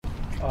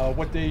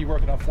What day are you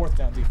working on fourth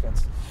down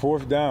defense?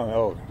 Fourth down.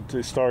 Oh,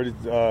 it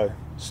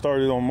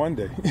started on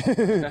Monday.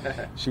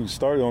 She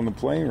started on the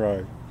plane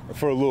ride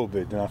for a little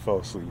bit, then I fell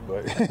asleep.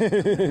 But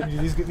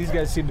these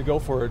guys seem to go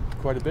for it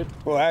quite a bit.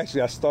 Well,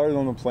 actually, I started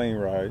on the plane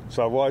ride,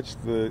 so I watched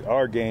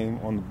our game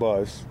on the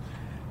bus.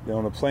 Then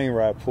on the plane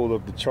ride, I pulled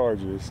up the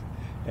Chargers,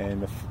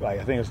 and I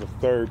think it was the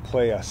third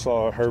play. I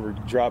saw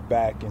Herbert drop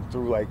back and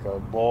threw like a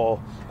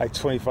ball like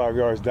 25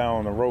 yards down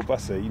on the rope. I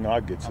said,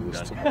 I'll get to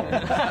this tomorrow.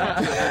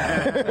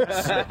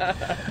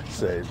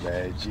 Say,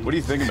 man, geez. What do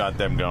you think about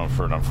them going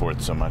for it on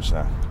fourth so much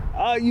now?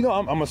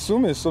 I'm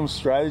assuming it's some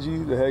strategy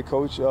the head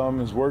coach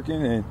is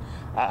working, and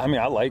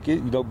I like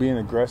it. Being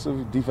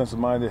aggressive,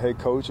 defensive-minded head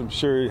coach. I'm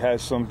sure it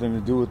has something to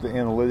do with the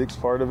analytics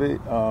part of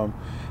it.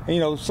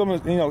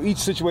 Each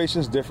situation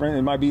is different.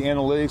 It might be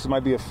analytics, it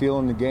might be a feel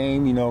in the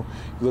game. You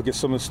look at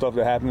some of the stuff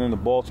that happened in the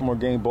Baltimore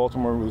game.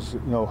 Baltimore was,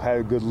 had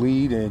a good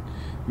lead, and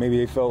maybe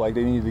they felt like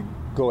they needed to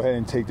go ahead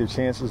and take their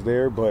chances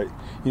there. But,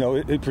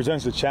 it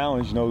presents a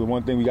challenge. The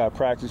one thing we got to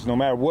practice, no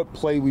matter what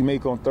play we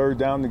make on third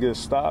down to get a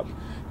stop,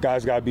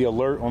 guys got to be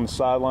alert on the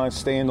sideline,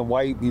 stay in the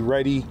white, be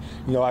ready.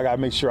 I got to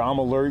make sure I'm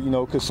alert,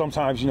 because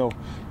sometimes, you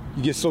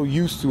get so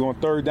used to on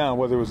third down,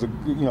 whether it was,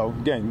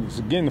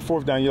 again, the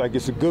fourth down, you're like,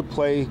 it's a good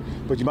play,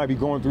 but you might be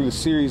going through the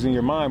series in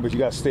your mind, but you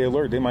got to stay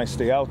alert. They might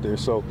stay out there.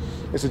 So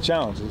it's a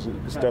challenge.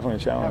 It's definitely a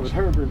challenge.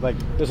 Yeah, with Herbert,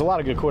 there's a lot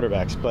of good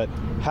quarterbacks, but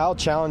how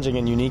challenging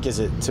and unique is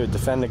it to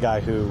defend a guy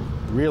who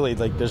really,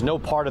 there's no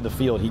part of the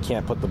field he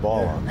can't put the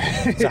ball on?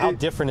 So how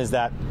different is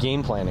that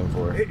game planning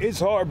for it? It's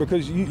hard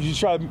because you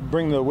try to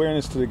bring the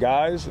awareness to the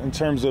guys in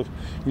terms of,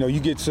 you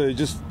get to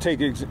just take,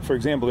 for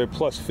example, they're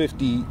plus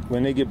 50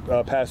 when they get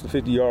past the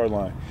 50-yard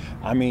line.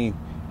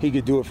 He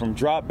could do it from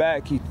drop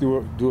back. He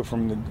do it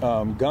from the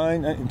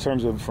gun in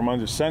terms of from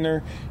under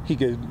center. He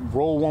could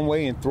roll one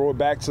way and throw it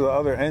back to the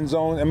other end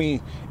zone.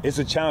 It's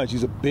a challenge.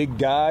 He's a big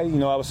guy.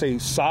 I would say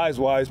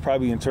size-wise,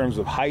 probably in terms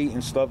of height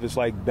and stuff, it's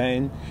like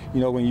Ben,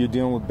 when you're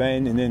dealing with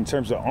Ben. And then in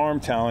terms of arm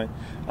talent,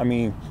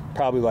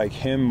 probably like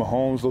him,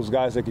 Mahomes, those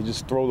guys that could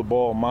just throw the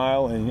ball a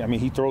mile. And,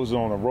 he throws it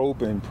on a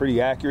rope and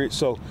pretty accurate.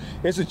 So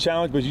it's a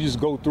challenge, but you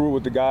just go through it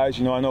with the guys.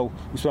 I know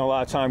we spend a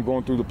lot of time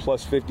going through the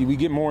plus 50. We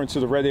get more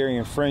into the red area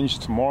and fringe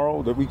tomorrow.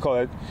 That we call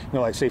it,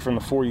 say from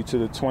the 40 to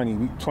the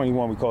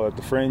 21, we call it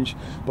the fringe.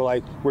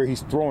 But where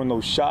he's throwing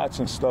those shots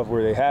and stuff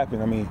where they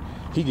happen,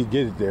 he could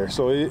get it there.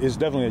 So it's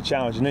definitely a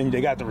challenge. And then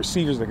they got the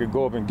receivers that could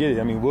go up and get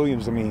it.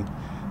 Williams,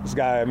 this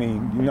guy, I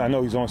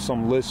know he's on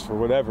some list for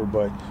whatever,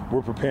 but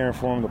we're preparing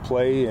for him to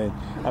play. And,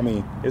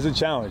 it's a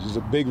challenge. It's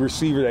a big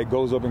receiver that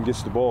goes up and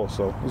gets the ball.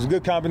 So it's a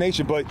good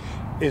combination. But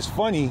it's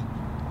funny.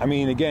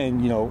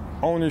 Again,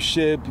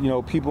 ownership,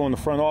 people in the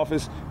front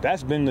office,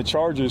 that's been the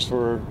Chargers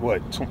for,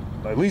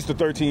 at least the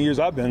 13 years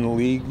I've been in the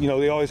league.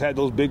 They always had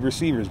those big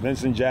receivers,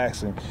 Vincent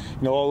Jackson,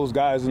 all those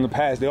guys in the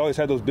past. They always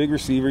had those big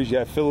receivers. You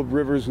had Phillip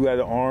Rivers who had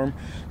an arm.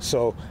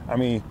 So,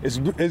 it's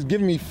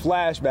giving me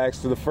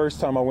flashbacks to the first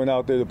time I went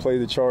out there to play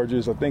the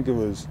Chargers. I think it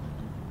was,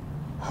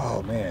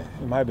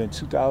 it might have been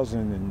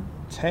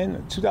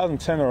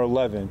 2010 or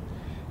 11.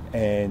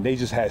 And they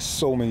just had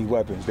so many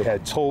weapons. They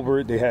had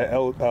Tolbert, they had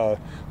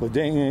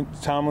LaDainian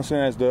Tomlinson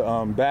as the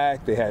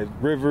back, they had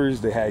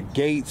Rivers, they had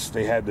Gates,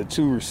 they had the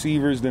two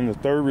receivers, then the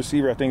third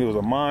receiver, I think it was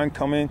Amon,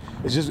 come in.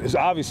 It's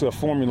obviously a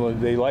formula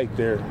they like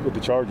there with the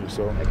Chargers.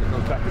 So.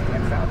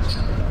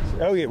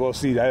 Oh yeah, well,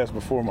 see, that's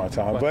before my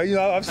time. But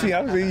I've seen,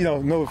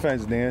 no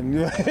offense, Dan.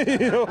 No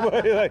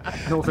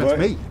offense to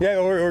me. Yeah,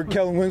 or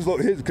Kellen Winslow,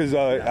 because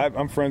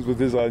I'm friends with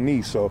his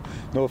niece. So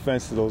no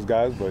offense to those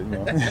guys, but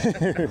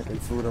They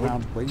threw it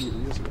around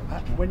years ago.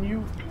 When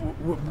you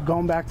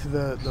going back to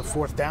the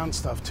fourth down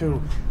stuff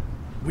too,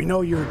 we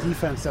know you're a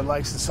defense that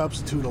likes to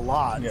substitute a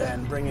lot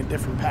and bring in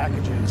different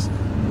packages.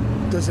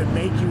 Does it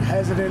make you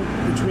hesitant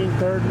between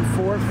third and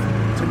fourth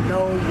to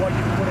know what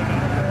you're putting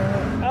out there?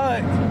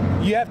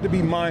 You have to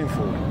be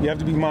mindful. You have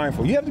to be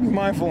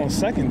mindful on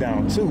second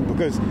down too,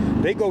 because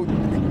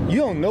you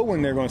don't know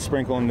when they're going to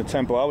sprinkle in the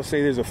tempo. I would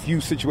say there's a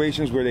few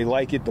situations where they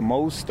like it the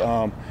most.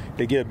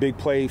 They get a big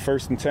play,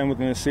 1st and 10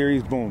 within a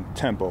series, boom,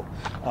 tempo.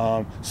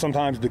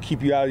 Sometimes to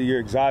keep you out of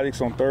your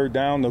exotics on third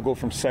down, they'll go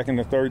from second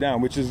to third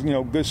down, which is,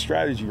 good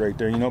strategy right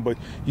there, but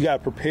you got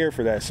to prepare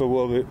for that. So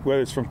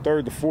whether it's from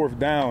third to fourth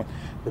down,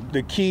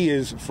 the key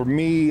is for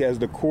me as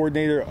the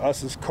coordinator,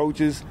 us as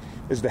coaches,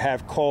 is to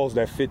have calls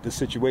that fit the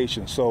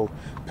situation. So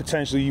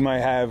potentially you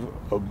might have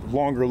a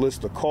longer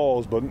list of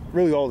calls, but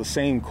really all the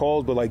same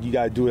calls, but you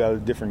got to do it out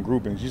of different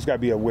groupings. You just got to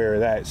be aware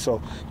of that.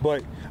 So,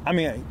 but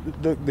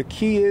the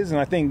key is, and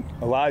I think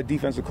a lot of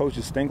defensive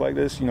coaches think like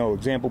this,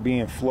 example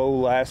being Flo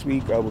last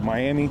week with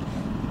Miami,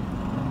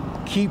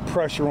 keep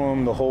pressure on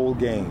them the whole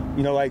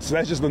game. So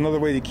that's just another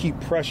way to keep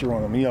pressure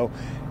on them.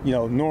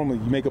 Normally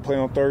you make a play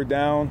on third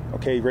down,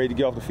 okay, ready to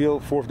get off the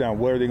field, fourth down,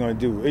 what are they going to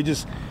do?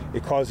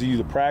 It causes you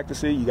to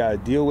practice it. You got to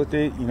deal with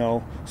it,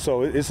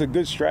 So it's a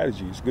good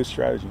strategy. It's a good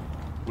strategy.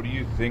 What do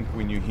you think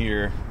when you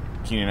hear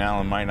Keenan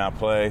Allen might not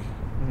play,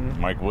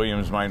 Mike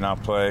Williams might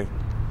not play?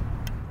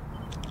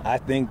 I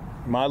think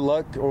my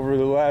luck over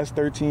the last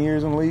 13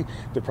 years in the league,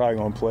 they're probably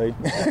going to play.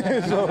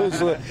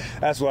 So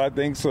that's what I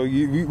think. So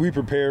we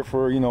prepare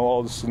for,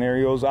 all the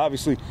scenarios.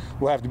 Obviously,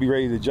 we'll have to be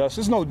ready to adjust.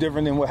 It's no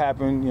different than what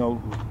happened,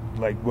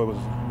 like what was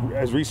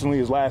as recently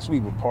as last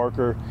week with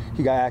Parker.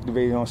 He got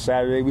activated on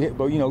Saturday.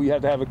 But we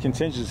have to have a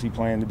contingency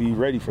plan to be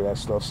ready for that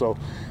stuff. So,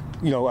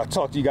 I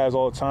talk to you guys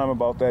all the time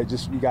about that.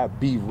 Just we got to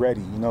be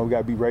ready. We got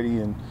to be ready,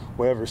 and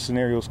whatever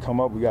scenarios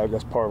come up,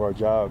 that's part of our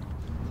job.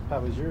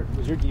 Pat, was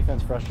your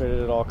defense frustrated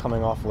at all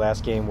coming off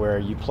last game where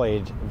you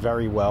played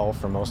very well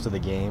for most of the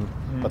game,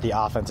 but the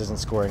offense isn't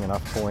scoring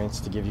enough points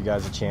to give you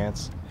guys a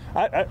chance?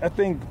 I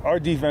think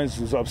our defense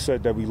is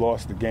upset that we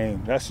lost the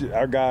game. That's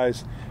our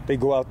guys. They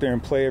go out there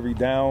and play every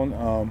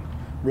down.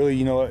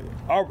 Really,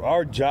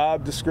 our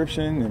job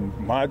description and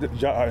my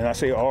job, and I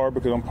say our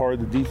because I'm part of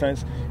the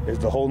defense, is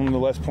to hold them to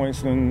less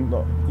points than,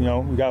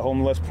 we got to hold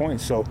them to less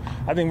points. So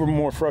I think we're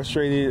more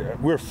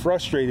frustrated. We're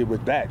frustrated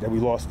with that we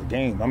lost the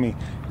game. I mean,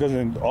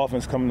 doesn't the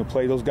offense come into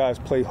play? Those guys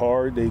play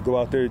hard. They go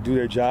out there to do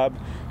their job.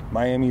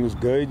 Miami was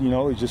good.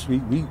 It's just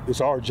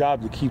it's our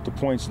job to keep the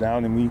points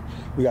down, and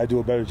we got to do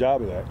a better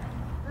job of that.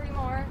 3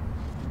 more.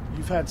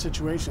 You've had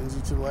situations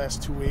into the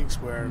last 2 weeks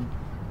where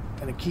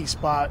in a key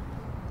spot,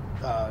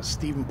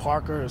 Stephen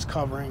Parker is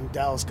covering,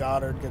 Dallas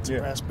Goedert gets a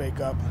press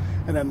break up,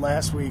 and then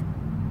last week,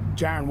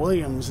 Jaron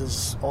Williams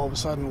is all of a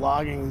sudden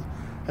logging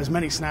as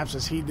many snaps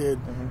as he did.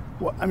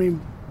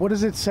 What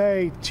does it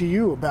say to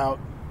you about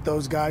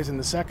those guys in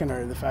the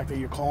secondary, the fact that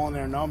you're calling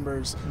their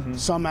numbers,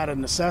 some out of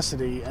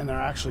necessity, and they're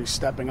actually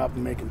stepping up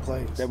and making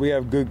plays? That we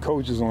have good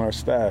coaches on our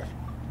staff.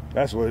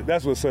 That's what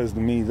it says to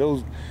me.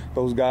 Those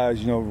guys,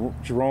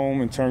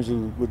 Jerome in terms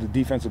of with the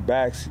defensive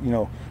backs,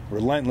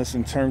 relentless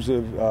in terms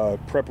of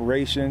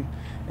preparation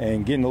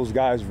and getting those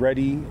guys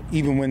ready,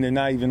 even when they're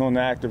not even on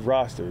the active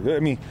roster.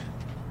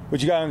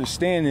 What you got to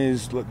understand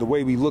is the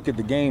way we look at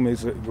the game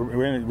is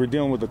we're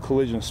dealing with a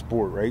collision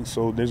sport, right?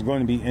 So there's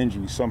going to be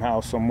injuries somehow,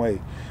 some way.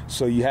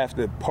 So you have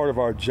to, part of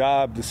our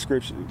job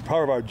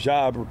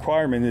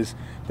requirement is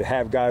to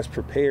have guys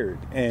prepared.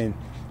 And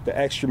the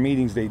extra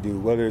meetings they do,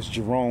 whether it's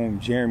Jerome,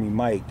 Jeremy,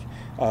 Mike,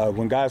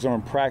 when guys are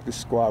on practice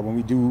squad, when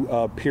we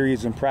do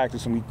periods in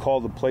practice and we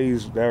call the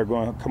plays that are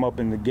going to come up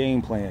in the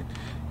game plan,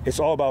 it's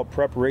all about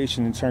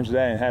preparation in terms of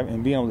that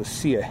and being able to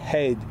see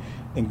ahead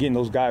and getting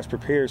those guys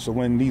prepared so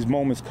when these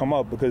moments come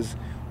up, because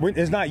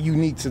it's not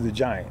unique to the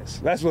Giants.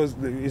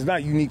 It's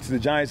not unique to the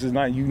Giants. It's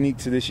not unique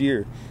to this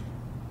year.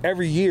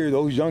 Every year,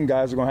 those young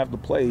guys are going to have to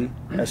play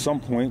at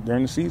some point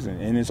during the season,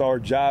 and it's our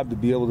job to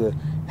be able to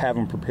have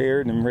them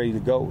prepared and ready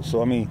to go.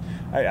 So, it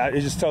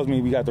just tells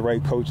me we got the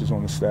right coaches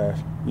on the staff.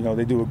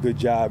 They do a good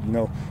job,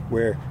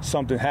 where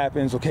something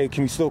happens, okay,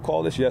 can we still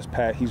call this? Yes,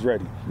 Pat, he's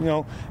ready.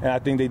 And I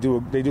think they do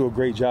a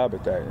great job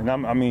at that. And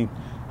I'm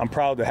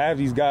proud to have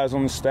these guys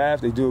on the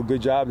staff. They do a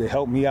good job. They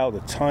help me out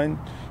a ton,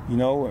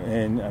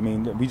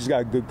 and we just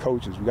got good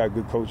coaches. We got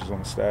good coaches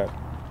on the staff.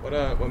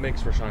 What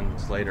makes Rashawn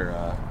Slater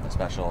a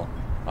special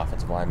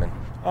offensive lineman?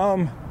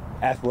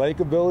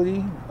 Athletic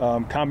ability,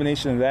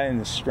 combination of that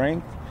and the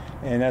strength.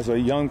 And as a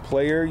young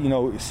player,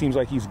 it seems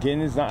like he's getting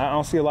it. I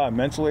don't see a lot of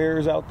mental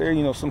errors out there.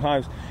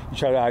 Sometimes you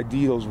try to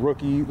ID those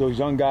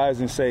young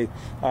guys and say,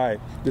 all right,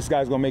 this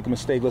guy's going to make a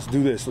mistake. Let's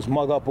do this. Let's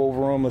mug up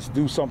over him. Let's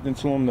do something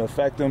to him to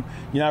affect him.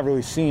 You're not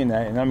really seeing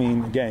that.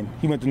 And again,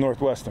 he went to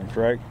Northwestern,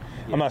 correct?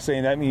 Yeah. I'm not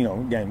saying that,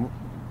 again,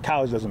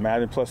 college doesn't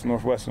matter. Plus,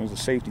 Northwestern is a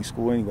safety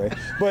school anyway.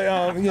 But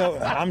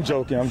I'm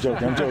joking. But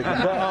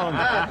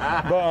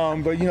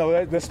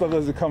that stuff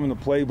doesn't come into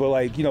play.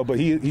 But but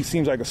he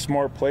seems like a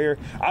smart player.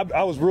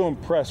 I was real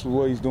impressed with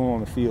what he's doing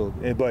on the field.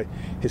 But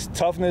his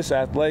toughness,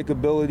 athletic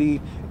ability,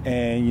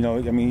 and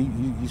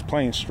he's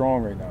playing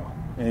strong right now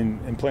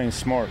and playing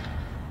smart.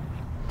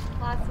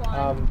 Last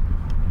one.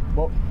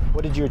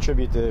 What did you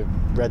attribute the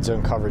red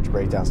zone coverage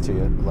breakdowns to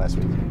last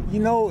week?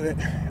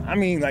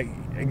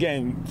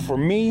 Again, for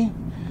me,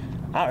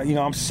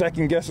 I'm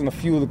second guessing a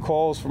few of the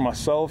calls for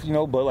myself,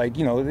 but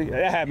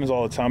that happens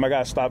all the time. I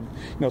got to stop,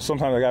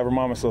 sometimes I got to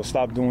remind myself,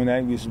 stop doing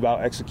that. It's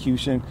about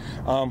execution.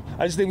 I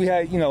just think we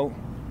had,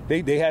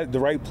 they had the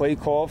right play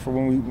call for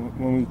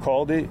when we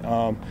called it.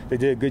 They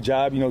did a good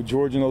job.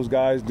 George and those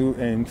guys do,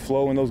 and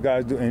Flo and those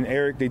guys do, and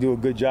Eric, they do a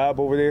good job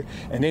over there.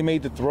 And they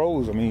made the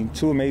throws.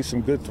 Tua made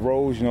some good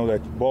throws.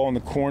 That ball in the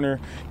corner.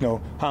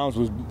 Hounds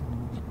was,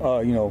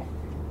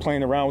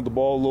 playing around with the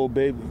ball a little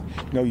bit.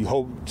 You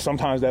hope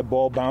sometimes that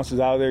ball bounces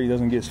out of there. He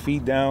doesn't get his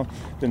feet down.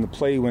 Then the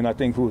play when I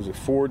think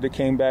Ford that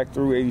came back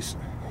through 87.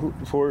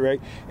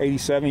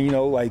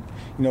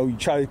 You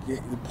try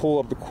to pull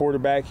up the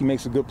quarterback. He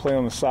makes a good play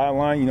on the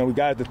sideline. We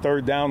got the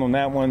third down on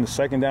that one. The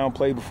second down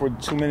play before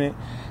the 2 minute.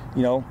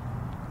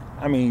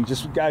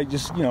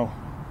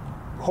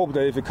 Hope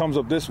that if it comes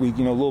up this week,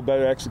 a little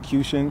better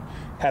execution,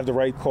 have the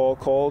right call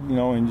called,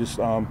 and just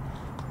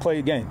play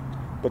again.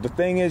 But the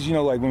thing is,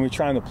 when we're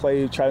trying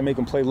to make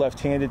them play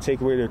left-handed, take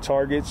away their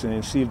targets,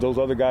 and see if those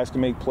other guys can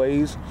make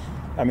plays.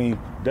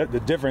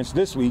 The difference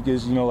this week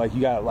is, you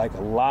got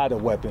a lot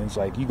of weapons.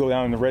 You go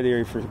down in the red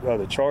area for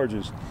the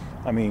Chargers.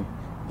 The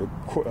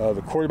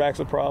quarterback's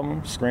a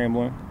problem,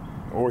 scrambling.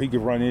 or he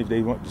could run it if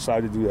they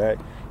decide to do that.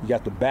 You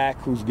got the back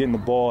who's getting the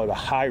ball at a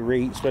high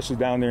rate, especially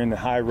down there in the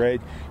high red,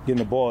 getting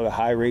the ball at a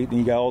high rate. Then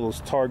you got all those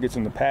targets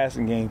in the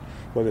passing game,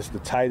 whether it's the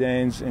tight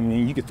ends. I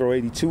mean, you could throw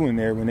 82 in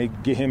there when they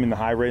get him in the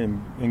high red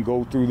and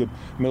go through the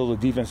middle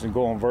of the defense and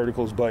go on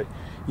verticals. But,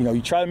 you know,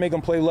 you try to make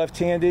them play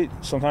left-handed.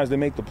 Sometimes they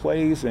make the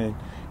plays, and,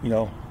 you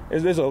know,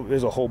 there's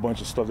a whole bunch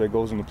of stuff that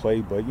goes into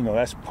play. But, you know,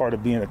 that's part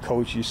of being a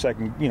coach. You start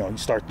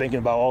thinking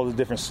about all the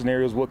different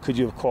scenarios. What could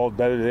you have called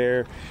better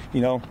there,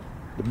 you know?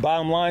 The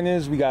bottom line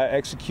is we got to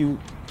execute,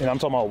 and I'm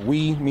talking about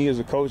me as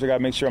a coach. I got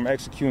to make sure I'm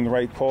executing the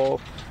right call,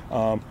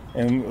 and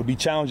it'll be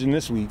challenging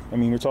this week. I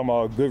mean, we're talking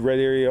about a good red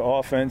area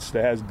offense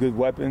that has good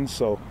weapons,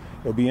 so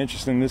it'll be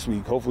interesting this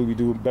week. Hopefully we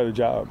do a better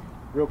job.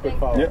 Real quick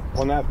follow-up.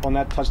 Yeah. On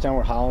that touchdown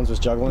where Hollins was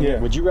juggling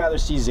it, would you rather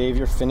see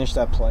Xavier finish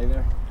that play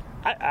there?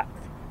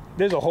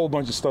 There's a whole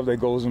bunch of stuff that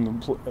goes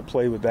into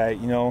play with that,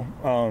 you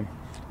know.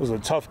 It was a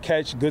tough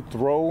catch, good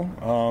throw,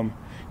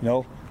 you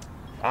know.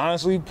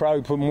 Honestly,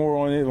 probably put more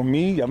on it on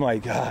me. I'm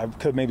like, I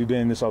could maybe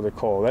been in this other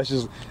call.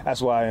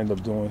 That's what I end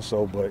up doing.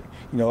 So, but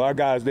you know, our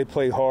guys, they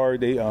play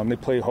hard. They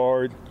play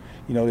hard.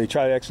 You know, they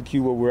try to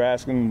execute what we're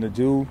asking them to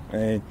do,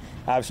 and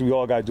obviously we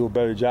all got to do a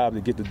better job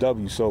to get the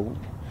W. So,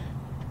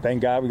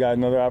 thank God we got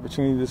another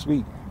opportunity this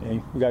week,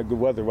 and we got good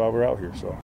weather while we're out here. So.